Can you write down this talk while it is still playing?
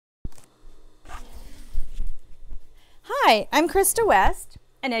Hi, I'm Krista West,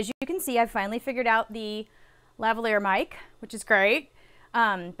 and as you can see, I've finally figured out the lavalier mic, which is great.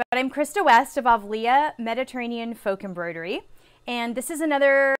 But I'm Krista West of Avlea Mediterranean Folk Embroidery, and this is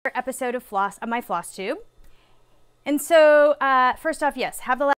another episode of my FlossTube. And so, first off, yes,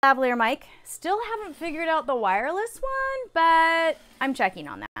 have the lavalier mic. Still haven't figured out the wireless one, but I'm checking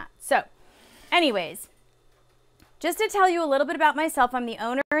on that. So, anyways, just to tell you a little bit about myself, I'm the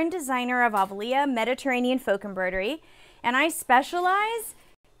owner and designer of Avlea Mediterranean Folk Embroidery, and I specialize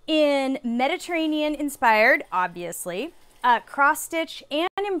in Mediterranean-inspired, obviously, cross-stitch and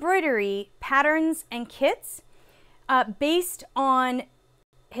embroidery patterns and kits based on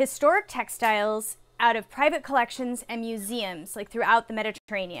historic textiles out of private collections and museums, like throughout the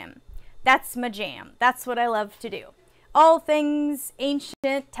Mediterranean. That's my jam. That's what I love to do. All things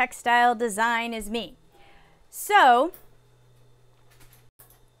ancient textile design is me. So,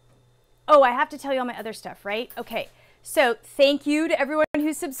 oh, I have to tell you all my other stuff, right? Okay, so thank you to everyone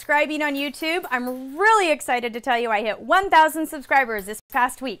who's subscribing on YouTube. I'm really excited to tell you I hit 1,000 subscribers this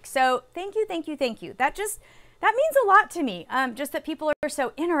past week. So thank you, thank you, thank you. That means a lot to me, just that people are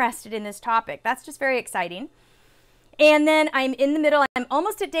so interested in this topic. That's just very exciting. And then I'm in the middle, I'm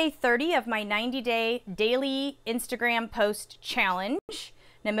almost at day 30 of my 90-day daily Instagram post challenge.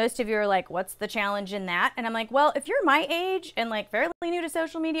 Now, most of you are like, what's the challenge in that? And I'm like, well, if you're my age and like fairly new to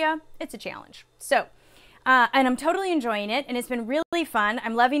social media, it's a challenge. So, and I'm totally enjoying it, and it's been really fun.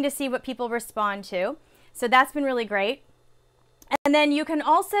 I'm loving to see what people respond to. So that's been really great. And then you can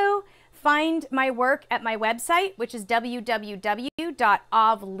also find my work at my website, which is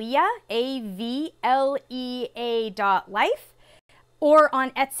www.avlea.life, or on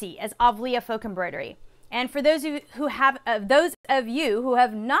Etsy as Avlea Folk Embroidery. And for those of you who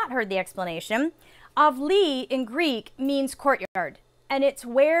have not heard the explanation, Avlea in Greek means courtyard, and it's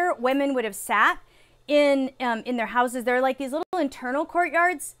where women would have sat in their houses. There are like these little internal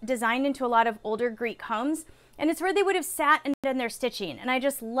courtyards designed into a lot of older Greek homes, and it's where they would have sat and done their stitching. And I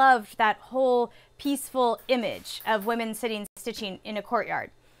just loved that whole peaceful image of women sitting stitching in a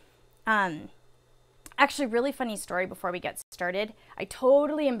courtyard. Actually, really funny story before we get started. I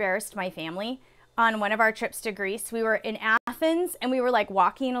totally embarrassed my family on one of our trips to Greece. We were in Athens and we were like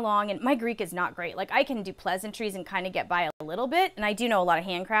walking along, and my Greek is not great. Like, I can do pleasantries and kind of get by a little bit, and I do know a lot of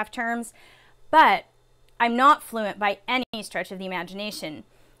handcraft terms, but I'm not fluent by any stretch of the imagination.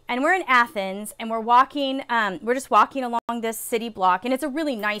 And we're in Athens and we're walking, we're just walking along this city block, and it's a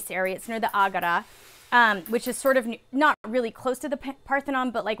really nice area. It's near the Agora, which is sort of not really close to the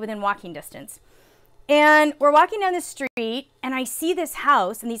Parthenon, but like within walking distance. And we're walking down the street, and I see this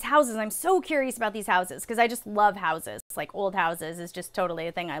house, and these houses, I'm so curious about these houses because I just love houses. Like, old houses is just totally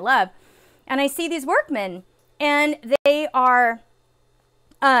a thing I love. And I see these workmen, and they are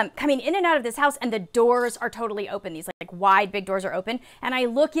coming in and out of this house, and the doors are totally open. These like wide, big doors are open. And I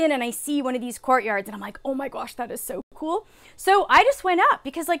look in and I see one of these courtyards, and I'm like, oh my gosh, that is so cool. So I just went up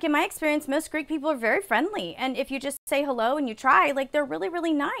because, like, in my experience, most Greek people are very friendly. And if you just say hello and you try, like, they're really,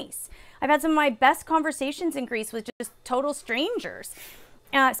 really nice. I've had some of my best conversations in Greece with just total strangers,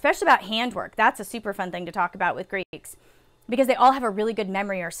 especially about handwork. That's a super fun thing to talk about with Greeks because they all have a really good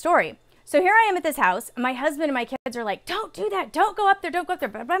memory or story. So here I am at this house. My husband and my kids are like, don't do that. Don't go up there. Don't go up there.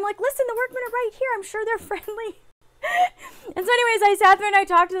 But I'm like, listen, the workmen are right here. I'm sure they're friendly. And so anyways, I sat there and I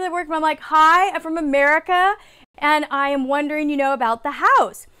talked to the workmen. I'm like, hi, I'm from America, and I am wondering, about the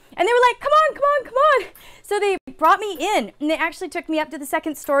house. And they were like, come on, come on, come on. So they brought me in, and they actually took me up to the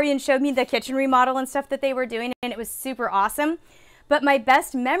second story and showed me the kitchen remodel and stuff that they were doing, and it was super awesome. But my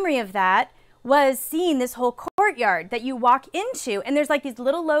best memory of that was seeing this whole courtyard that you walk into, and there's like these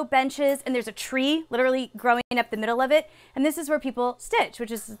little low benches, and there's a tree literally growing up the middle of it, and this is where people stitch,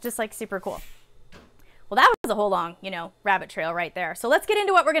 which is just like super cool. Well, that was a whole long, rabbit trail right there. So let's get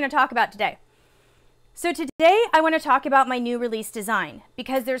into what we're going to talk about today. So today I want to talk about my new release design,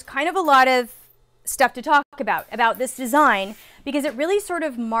 because there's kind of a lot of stuff to talk about this design, because it really sort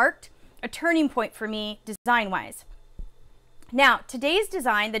of marked a turning point for me design-wise. Now, today's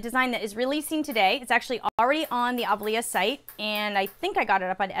design, the design that is releasing today, it's actually already on the Avlea site, and I think I got it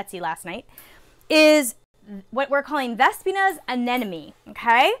up on Etsy last night, is what we're calling Despina's Anemone,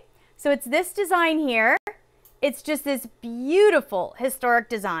 okay? So it's this design here. It's just this beautiful historic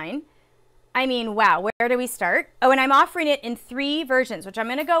design. I mean, wow, where do we start? Oh, and I'm offering it in 3 versions, which I'm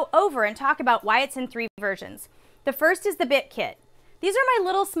going to go over and talk about why it's in 3 versions. The first is the bit kit. These are my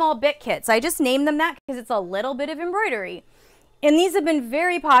little small bit kits. I just named them that because it's a little bit of embroidery. And these have been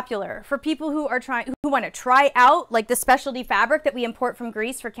very popular for people who want to try out like the specialty fabric that we import from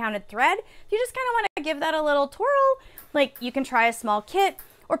Greece for counted thread. If you just kind of want to give that a little twirl, like, you can try a small kit,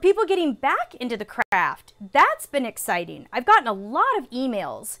 or people getting back into the craft. That's been exciting. I've gotten a lot of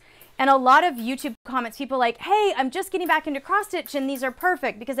emails and a lot of YouTube comments, people like, hey, I'm just getting back into cross stitch and these are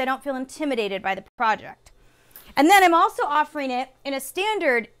perfect because I don't feel intimidated by the project. And then I'm also offering it in a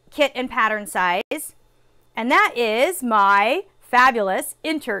standard kit and pattern size, and that is my fabulous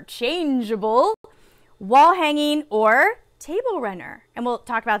interchangeable wall hanging or table runner. And we'll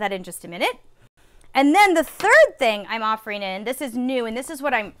talk about that in just a minute. And then the third thing I'm offering in, this is new, and this is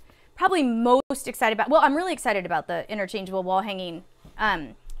what I'm probably most excited about. Well, I'm really excited about the interchangeable wall hanging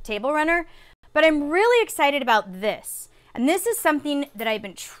table runner, but I'm really excited about this. And this is something that I've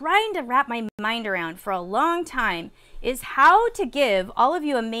been trying to wrap my mind around for a long time, is how to give all of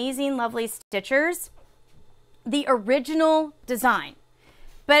you amazing, lovely stitchers the original design.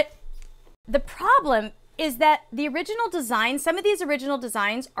 But the problem is that the original design, some of these original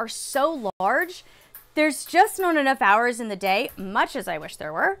designs are so large, there's just not enough hours in the day, much as I wish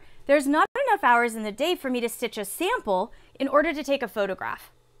there were, there's not enough hours in the day for me to stitch a sample in order to take a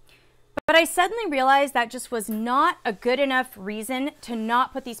photograph. But I suddenly realized that just was not a good enough reason to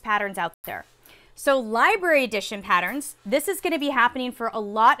not put these patterns out there. So library edition patterns, this is going to be happening for a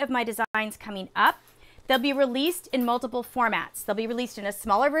lot of my designs coming up. They'll be released in multiple formats. They'll be released in a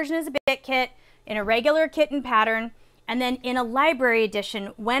smaller version as a bit kit, in a regular kit and pattern, and then in a library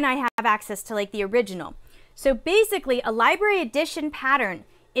edition when I have access to like the original. So basically a library edition pattern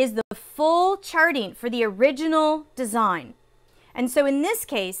is the full charting for the original design. And so in this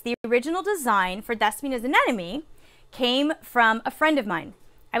case, the original design for Despina's Anemone came from a friend of mine.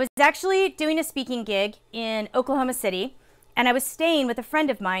 I was actually doing a speaking gig in Oklahoma City, and I was staying with a friend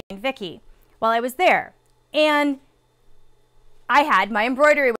of mine, Vicky, while I was there. And I had my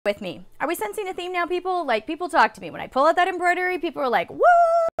embroidery with me. Are we sensing a theme now, people? Like, people talk to me. When I pull out that embroidery, people are like,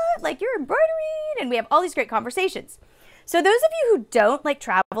 what? Like, you're embroidering? And we have all these great conversations. So those of you who don't like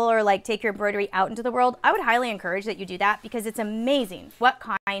travel or like take your embroidery out into the world, I would highly encourage that you do that, because it's amazing what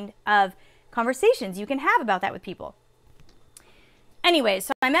kind of conversations you can have about that with people. Anyway,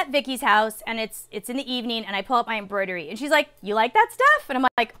 so I'm at Vicky's house and it's in the evening, and I pull up my embroidery and she's like, you like that stuff? And I'm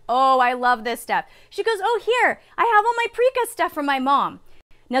like, oh, I love this stuff. She goes, oh, here, I have all my prika stuff from my mom.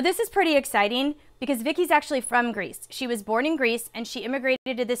 Now this is pretty exciting because Vicky's actually from Greece. She was born in Greece and she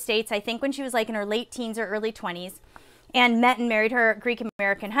immigrated to the States, I think when she was like in her late teens or early 20s, and met and married her Greek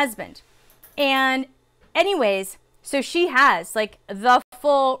American husband. And anyways, so she has like the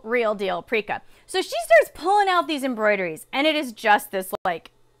full real deal prika. So she starts pulling out these embroideries, and it is just this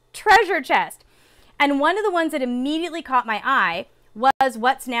like treasure chest. And one of the ones that immediately caught my eye was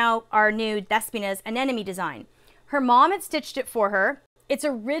what's now our new Despina's Anemone design. Her mom had stitched it for her. It's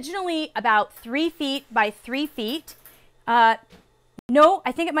originally about 3 feet by 3 feet. No,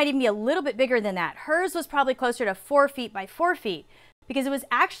 I think it might even be a little bit bigger than that. Hers was probably closer to 4 feet by 4 feet, because it was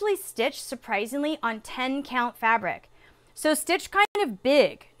actually stitched surprisingly on 10 count fabric. So stitched kind of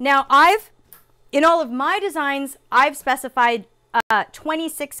big. Now in all of my designs, I've specified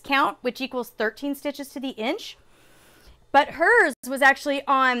 26 count, which equals 13 stitches to the inch. But hers was actually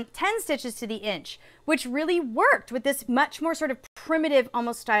on 10 stitches to the inch, which really worked with this much more sort of primitive,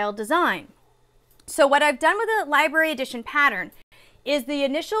 almost style design. So what I've done with the library edition pattern is the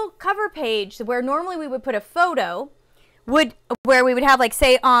initial cover page, where normally we would put a photo, where we would have, like,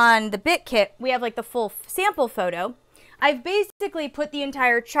 say on the bit kit, we have like the full sample photo. I've basically put the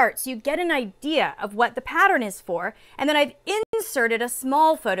entire chart so you get an idea of what the pattern is for, and then I've inserted a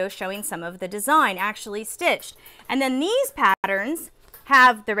small photo showing some of the design actually stitched. And then these patterns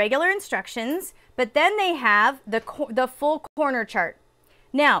have the regular instructions, but then they have the full corner chart.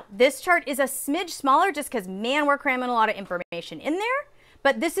 Now, this chart is a smidge smaller just because, man, we're cramming a lot of information in there,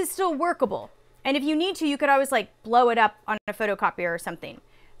 but this is still workable. And if you need to, you could always like blow it up on a photocopier or something.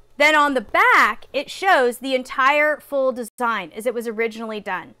 Then on the back, it shows the entire full design as it was originally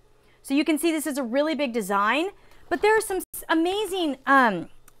done. So you can see this is a really big design, but there are some amazing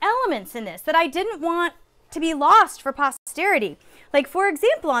elements in this that I didn't want to be lost for posterity. Like, for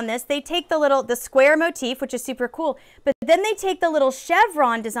example, on this, they take the square motif, which is super cool, but then they take the little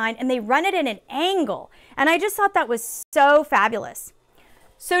chevron design and they run it in an angle. And I just thought that was so fabulous.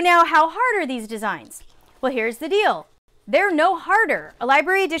 So now, how hard are these designs? Well, here's the deal. They're no harder. A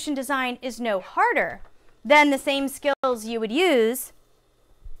library edition design is no harder than the same skills you would use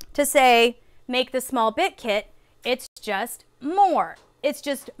to, say, make the small bit kit. It's just more. It's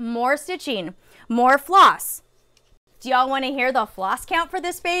just more stitching, more floss. Do y'all want to hear the floss count for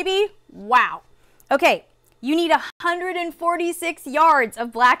this baby? Wow. Okay, you need 146 yards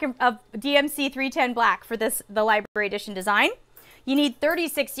of DMC 310 black for the library edition design. You need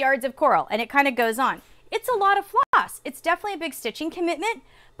 36 yards of coral, and it kind of goes on. It's a lot of floss. costs. It's definitely a big stitching commitment,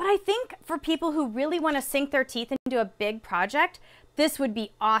 but I think for people who really want to sink their teeth into a big project, this would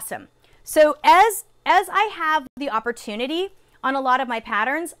be awesome. So as I have the opportunity on a lot of my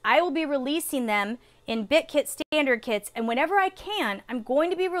patterns, I will be releasing them in bit kits, standard kits, and whenever I can, I'm going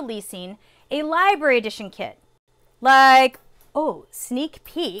to be releasing a library edition kit. Like, oh, sneak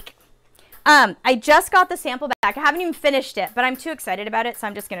peek. I just got the sample back. I haven't even finished it, but I'm too excited about it, so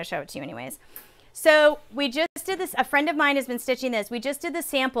I'm just going to show it to you anyways. So we just did this. A friend of mine has been stitching this. We just did the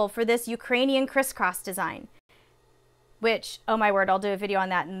sample for this Ukrainian crisscross design, which, oh my word, I'll do a video on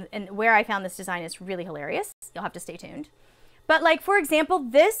that. And where I found this design is really hilarious. You'll have to stay tuned. But like, for example,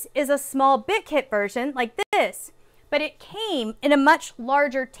 this is a small bit kit version like this, but it came in a much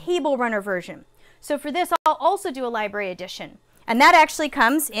larger table runner version. So for this, I'll also do a library edition. And that actually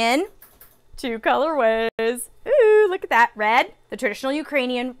comes in 2 colorways. Ooh, look at that. Red, the traditional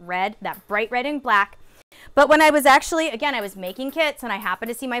Ukrainian red, that bright red and black. But when I was actually, again, I was making kits and I happened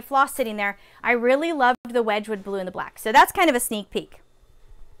to see my floss sitting there, I really loved the Wedgwood blue and the black. So that's kind of a sneak peek.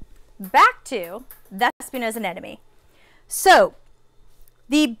 Back to Despina's Anemone. So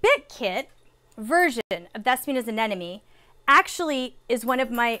the bit kit version of Despina's Anemone actually is one of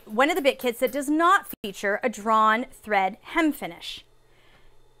the bit kits that does not feature a drawn thread hem finish.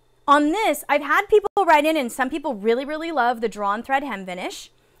 On this, I've had people write in, and some people really, really love the drawn thread hem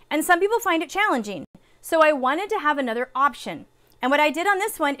finish, and some people find it challenging. So I wanted to have another option. And what I did on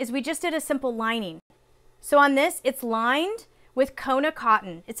this one is we just did a simple lining. So on this, it's lined with Kona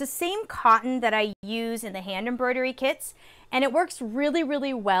cotton. It's the same cotton that I use in the hand embroidery kits, and it works really,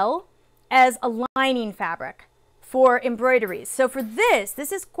 really well as a lining fabric for embroideries. So for this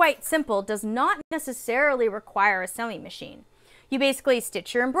is quite simple, does not necessarily require a sewing machine. You basically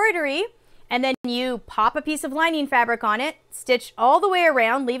stitch your embroidery, and then you pop a piece of lining fabric on it, stitch all the way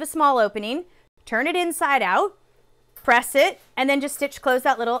around, leave a small opening, turn it inside out, press it, and then just stitch close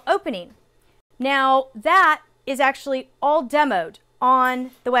that little opening. Now that is actually all demoed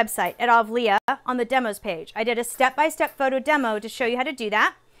on the website at Avlea on the demos page. I did a step-by-step photo demo to show you how to do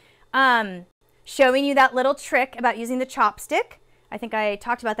that. Showing you that little trick about using the chopstick. I think I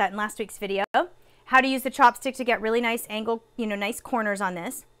talked about that in last week's video. How to use the chopstick to get really nice angle, nice corners on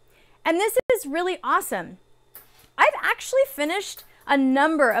this. And this is really awesome. I've actually finished a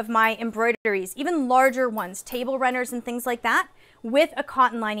number of my embroideries, even larger ones, table runners and things like that, with a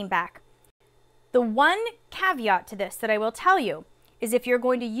cotton lining back. The one caveat to this that I will tell you is if you're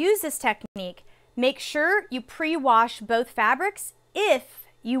going to use this technique, make sure you pre-wash both fabrics if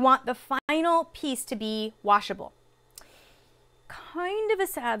you want the final piece to be washable. Kind of a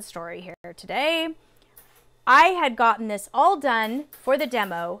sad story here today. I had gotten this all done for the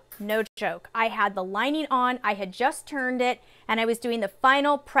demo, no joke. I had the lining on, I had just turned it, and I was doing the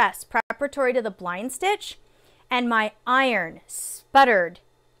final press preparatory to the blind stitch, and my iron sputtered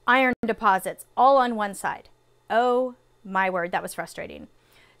iron deposits all on one side. Oh my word, that was frustrating.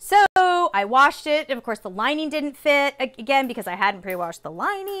 So I washed it, and of course the lining didn't fit, again, because I hadn't pre-washed the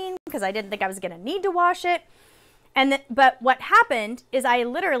lining, because I didn't think I was going to need to wash it. But what happened is I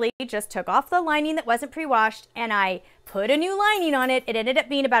literally just took off the lining that wasn't pre-washed, and I put a new lining on it. It ended up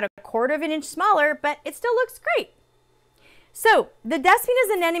being about 1/4 of an inch smaller, but it still looks great. So the Despina's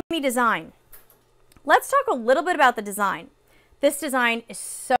Anemone design. Let's talk a little bit about the design. This design is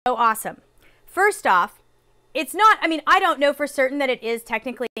so awesome. First off, it's not, I don't know for certain that it is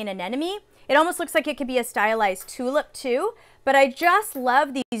technically an anemone. It almost looks like it could be a stylized tulip too, but I just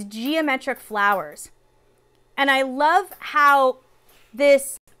love these geometric flowers. And I love how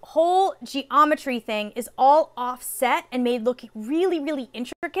this whole geometry thing is all offset and made look really, really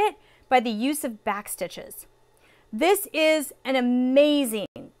intricate by the use of back stitches. This is an amazing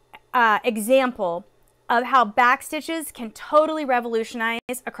example of how back stitches can totally revolutionize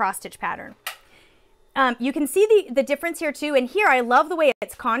a cross stitch pattern. You can see the difference here too, and here I love the way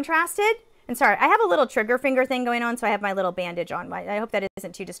it's contrasted. And sorry, I have a little trigger finger thing going on, so I have my little bandage on. I hope that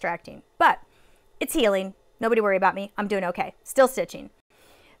isn't too distracting, but it's healing. Nobody worry about me. I'm doing okay. Still stitching.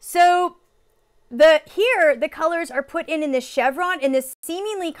 So here the colors are put in this chevron in this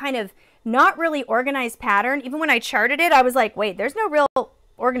seemingly kind of not really organized pattern. Even when I charted it, I was like, wait, there's no real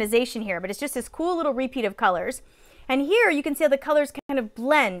organization here, but it's just this cool little repeat of colors. And here you can see how the colors kind of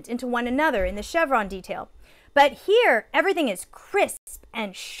blend into one another in the chevron detail. But here, everything is crisp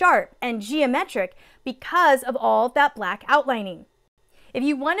and sharp and geometric because of all of that black outlining. If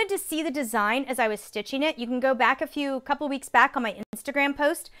you wanted to see the design as I was stitching it, you can go back a couple weeks back on my Instagram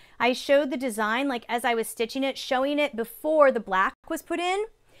post. I showed the design like as I was stitching it, showing it before the black was put in.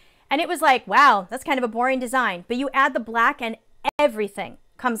 And it was like, wow, that's kind of a boring design. But you add the black and everything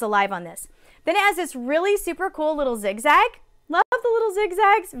comes alive on this. Then it has this really super cool little zigzag. Love the little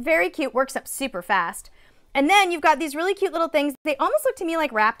zigzags. Very cute. Works up super fast. And then you've got these really cute little things. They almost look to me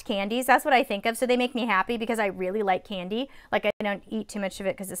like wrapped candies. That's what I think of. So they make me happy because I really like candy. Like I don't eat too much of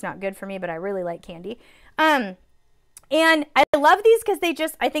it because it's not good for me, but I really like candy. And I love these because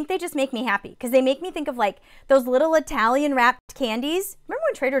I think they just make me happy because they make me think of like those little Italian wrapped candies. Remember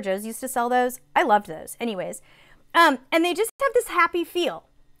when Trader Joe's used to sell those? I loved those. Anyways, and they just have this happy feel.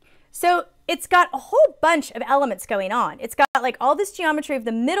 So it's got a whole bunch of elements going on. It's got like all this geometry of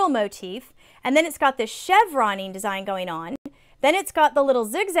the middle motif, and then it's got this chevroning design going on. Then it's got the little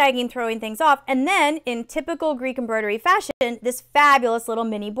zigzagging throwing things off, and then in typical Greek embroidery fashion, this fabulous little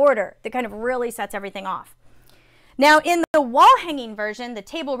mini border that kind of really sets everything off. Now in the wall hanging version, the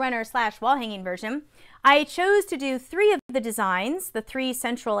table runner / wall hanging version, I chose to do 3 of the designs, the 3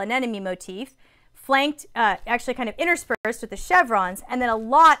 central anemone motif, flanked, actually kind of interspersed with the chevrons, and then a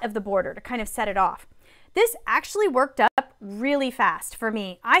lot of the border to kind of set it off. This actually worked up really fast for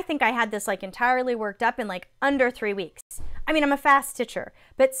me. I think I had this like entirely worked up in like under 3 weeks. I mean, I'm a fast stitcher,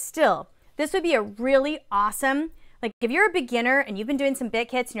 but still, this would be a really awesome, like if you're a beginner and you've been doing some bit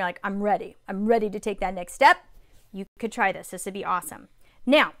kits and you're like, I'm ready to take that next step, you could try this. This would be awesome.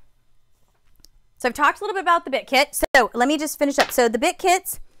 Now, so I've talked a little bit about the bit kit. So let me just finish up. So the bit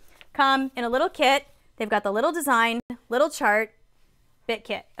kits come in a little kit. They've got the little design, little chart, bit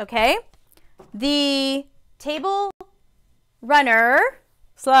kit, okay? The table runner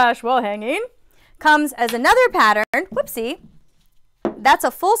 / wall hanging comes as another pattern. Whoopsie. That's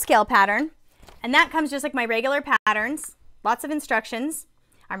a full scale pattern. And that comes just like my regular patterns. Lots of instructions.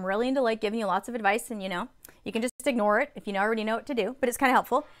 I'm really into like giving you lots of advice, and you know, you can just ignore it if you already know what to do, but it's kind of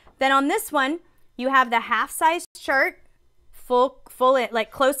helpful. Then on this one, you have the half-size chart, full like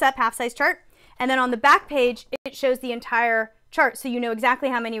close-up half-size chart. And then on the back page, it shows the entire chart, so you know exactly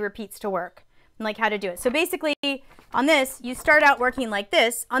how many repeats to work and like how to do it. So basically on this, you start out working like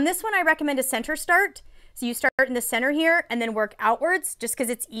this. On this one, I recommend a center start. So you start in the center here and then work outwards just because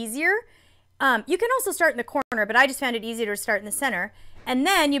it's easier. You can also start in the corner, but I just found it easier to start in the center. And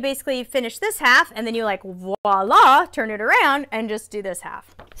then you basically finish this half and then you like voila, turn it around and just do this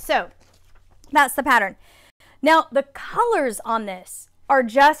half. So that's the pattern. Now the colors on this are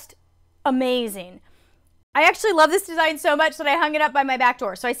just amazing. I actually love this design so much that I hung it up by my back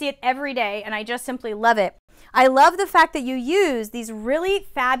door. So I see it every day and I just simply love it. I love the fact that you use these really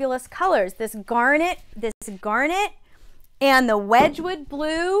fabulous colors, this garnet and the Wedgwood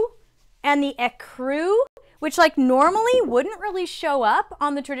blue and the ecru, which like normally wouldn't really show up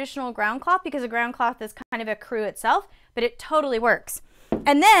on the traditional ground cloth because a ground cloth is kind of ecru itself, but it totally works.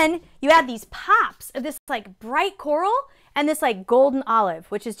 And then you add these pops of this like bright coral and this like golden olive,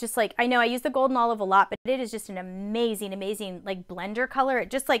 which is just like, I know I use the golden olive a lot, but it is just an amazing, amazing like blender color.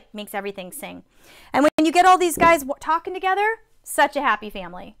 It just like makes everything sing. And when you get all these guys talking together, such a happy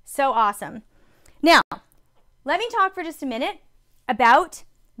family. So awesome. Now, let me talk for just a minute about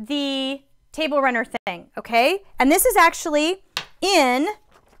the table runner thing, okay? And this is actually in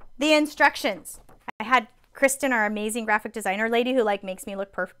the instructions. I had Kristen, our amazing graphic designer lady who like makes me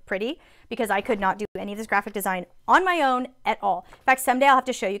look pretty because I could not do any of this graphic design on my own at all. In fact, someday I'll have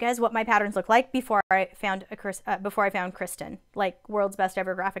to show you guys what my patterns look like before I found Kristen, like world's best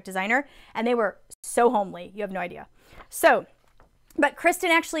ever graphic designer, and they were so homely. You have no idea. So, but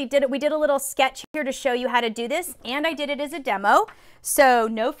Kristen actually did it. We did a little sketch here to show you how to do this, and I did it as a demo. So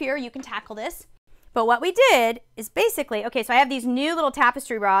no fear, you can tackle this. But what we did is basically, okay, so I have these new little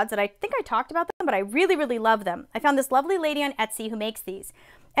tapestry rods that I think I talked about them, but I really, really love them. I found this lovely lady on Etsy who makes these.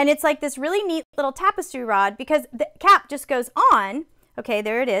 And it's like this really neat little tapestry rod because the cap just goes on. Okay,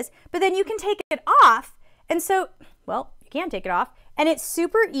 there it is. But then you can take it off. And so, well, you can take it off. And it's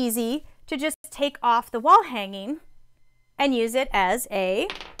super easy to just take off the wall hanging and use it as a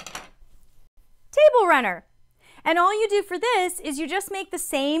table runner. And all you do for this is you just make the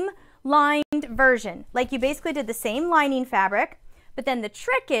same lined version. Like you basically did the same lining fabric, but then the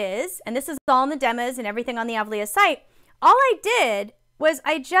trick is, and this is all in the demos and everything on the Avlea site, all I did was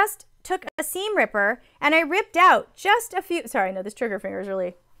I just took a seam ripper and I ripped out just a few, sorry, no, this trigger finger is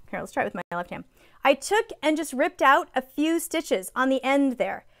really, here, let's try it with my left hand. I took and just ripped out a few stitches on the end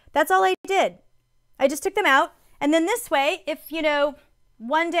there. That's all I did. I just took them out, and then this way, if, you know,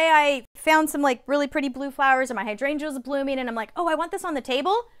 one day I found some like really pretty blue flowers and my hydrangea was blooming and I'm like, oh, I want this on the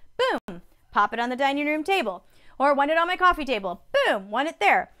table, boom, pop it on the dining room table. Or want it on my coffee table, boom, want it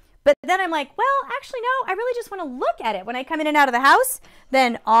there. But then I'm like, well, actually, no, I really just want to look at it when I come in and out of the house.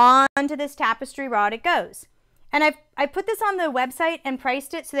 Then onto this tapestry rod it goes. And I put this on the website and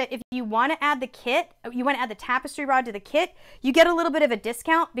priced it so that if you want to add the kit, you want to add the tapestry rod to the kit, you get a little bit of a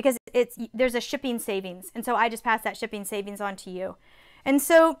discount because there's a shipping savings. And so I just pass that shipping savings on to you. And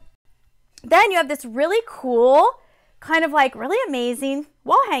so then you have this really cool, kind of like really amazing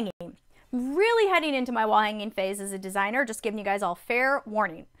wall hanging. Really heading into my wall hanging phase as a designer, just giving you guys all fair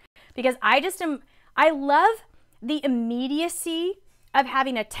warning. Because I love the immediacy of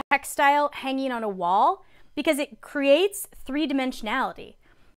having a textile hanging on a wall because it creates three-dimensionality.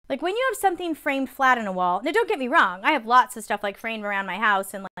 Like when you have something framed flat on a wall, now don't get me wrong, I have lots of stuff like framed around my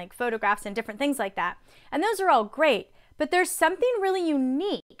house and like photographs and different things like that. And those are all great, but there's something really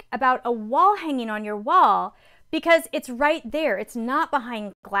unique about a wall hanging on your wall because it's right there. It's not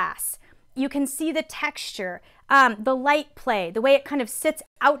behind glass. You can see the texture, the light play, the way it kind of sits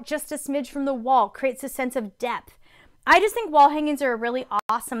out just a smidge from the wall creates a sense of depth. I just think wall hangings are a really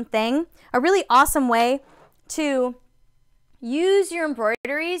awesome thing, a really awesome way to use your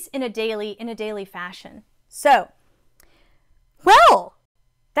embroideries in a daily fashion. So, well,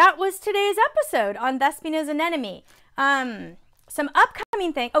 that was today's episode on Despina's Anemone. Some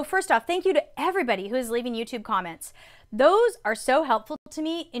upcoming things. Oh, first off, thank you to everybody who is leaving YouTube comments. Those are so helpful to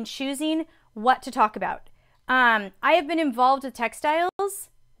me in choosing what to talk about. I have been involved with textiles,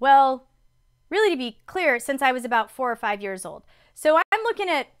 well, really to be clear, since I was about 4 or 5 years old. So I'm looking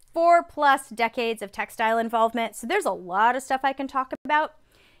at 4+ decades of textile involvement. So there's a lot of stuff I can talk about.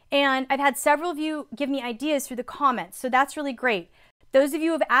 And I've had several of you give me ideas through the comments. So that's really great. Those of you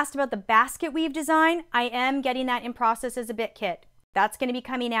who have asked about the basket weave design, I am getting that in process as a bit kit. That's going to be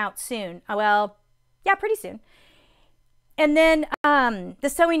coming out soon. Well, yeah, pretty soon. And then the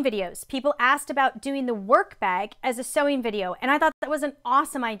sewing videos. People asked about doing the work bag as a sewing video, and I thought that was an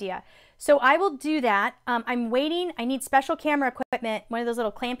awesome idea. So I will do that. I'm waiting. I need special camera equipment, one of those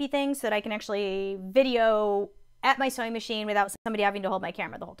little clampy things so that I can actually video at my sewing machine without somebody having to hold my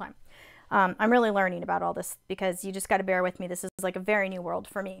camera the whole time. I'm really learning about all this because you just got to bear with me. This is like a very new world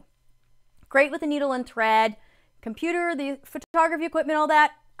for me. Great with a needle and thread, computer, the photography equipment, all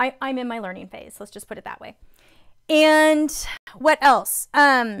that. I'm in my learning phase. Let's just put it that way. And what else?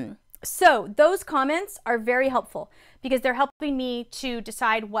 So those comments are very helpful because they're helping me to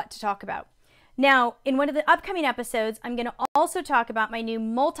decide what to talk about. Now, in one of the upcoming episodes, I'm going to also talk about my new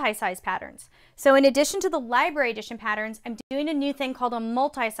multi-size patterns. So in addition to the library edition patterns, I'm doing a new thing called a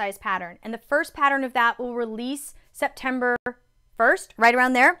multi-size pattern. And the first pattern of that will release September 1st, right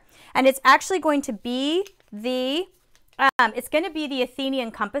around there. And it's actually going to be the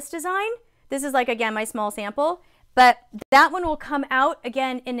Athenian compass design. This is like, again, my small sample. But that one will come out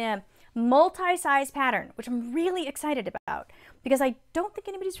again in a multi-size pattern, which I'm really excited about because I don't think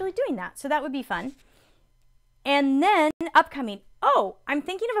anybody's really doing that. So that would be fun. And then upcoming, oh, I'm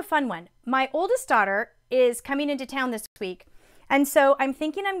thinking of a fun one. My oldest daughter is coming into town this week. And so I'm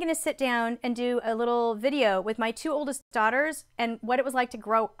thinking I'm going to sit down and do a little video with my 2 oldest daughters and what it was like to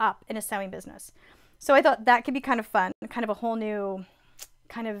grow up in a sewing business. So I thought that could be kind of fun, kind of a whole new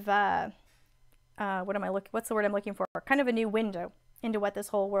kind of, what's the word I'm looking for? Kind of a new window into what this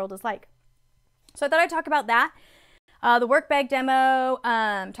whole world is like. So I thought I'd talk about that. The work bag demo,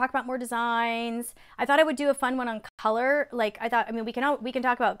 talk about more designs. I thought I would do a fun one on color. Like I thought, I mean, we can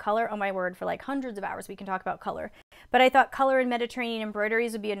talk about color, oh my word, for like hundreds of hours we can talk about color. But I thought color and Mediterranean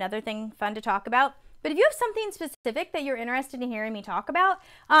embroideries would be another thing fun to talk about. But if you have something specific that you're interested in hearing me talk about,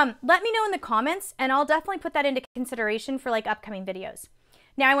 let me know in the comments and I'll definitely put that into consideration for like upcoming videos.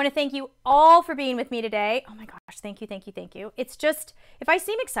 Now, I want to thank you all for being with me today. Oh my gosh, thank you, thank you, thank you. It's just, if I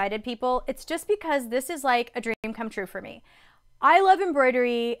seem excited, people, it's just because this is like a dream come true for me. I love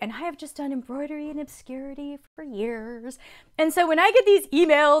embroidery, and I have just done embroidery in obscurity for years. And so when I get these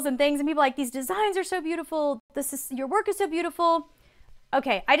emails and things, and people are like, these designs are so beautiful, your work is so beautiful.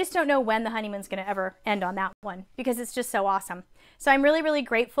 Okay, I just don't know when the honeymoon's going to ever end on that one because it's just so awesome. So I'm really, really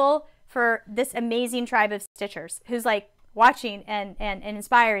grateful for this amazing tribe of stitchers who's like, watching and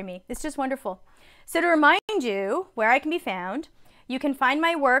inspiring me. It's just wonderful. So to remind you where I can be found, you can find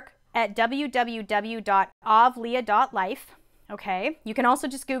my work at www.avlea.life. Okay. You can also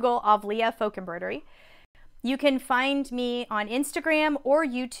just Google Avlea Folk Embroidery. You can find me on Instagram or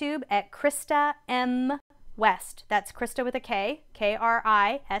YouTube at Krista M. West. That's Krista with a K,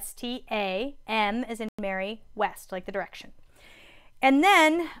 Krista, M as in Mary, West, like the direction. And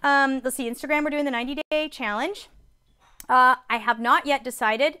then, let's see, Instagram, we're doing the 90-day challenge. I have not yet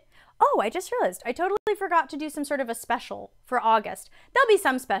decided. Oh, I just realized I totally forgot to do some sort of a special for August. There'll be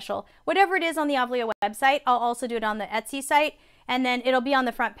some special. Whatever it is on the Avlea website, I'll also do it on the Etsy site, and then it'll be on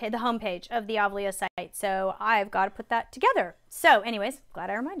the front page, the homepage of the Avlea site. So I've got to put that together. So anyways, glad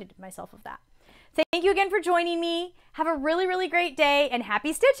I reminded myself of that. Thank you again for joining me. Have a really, really great day and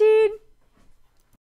happy stitching!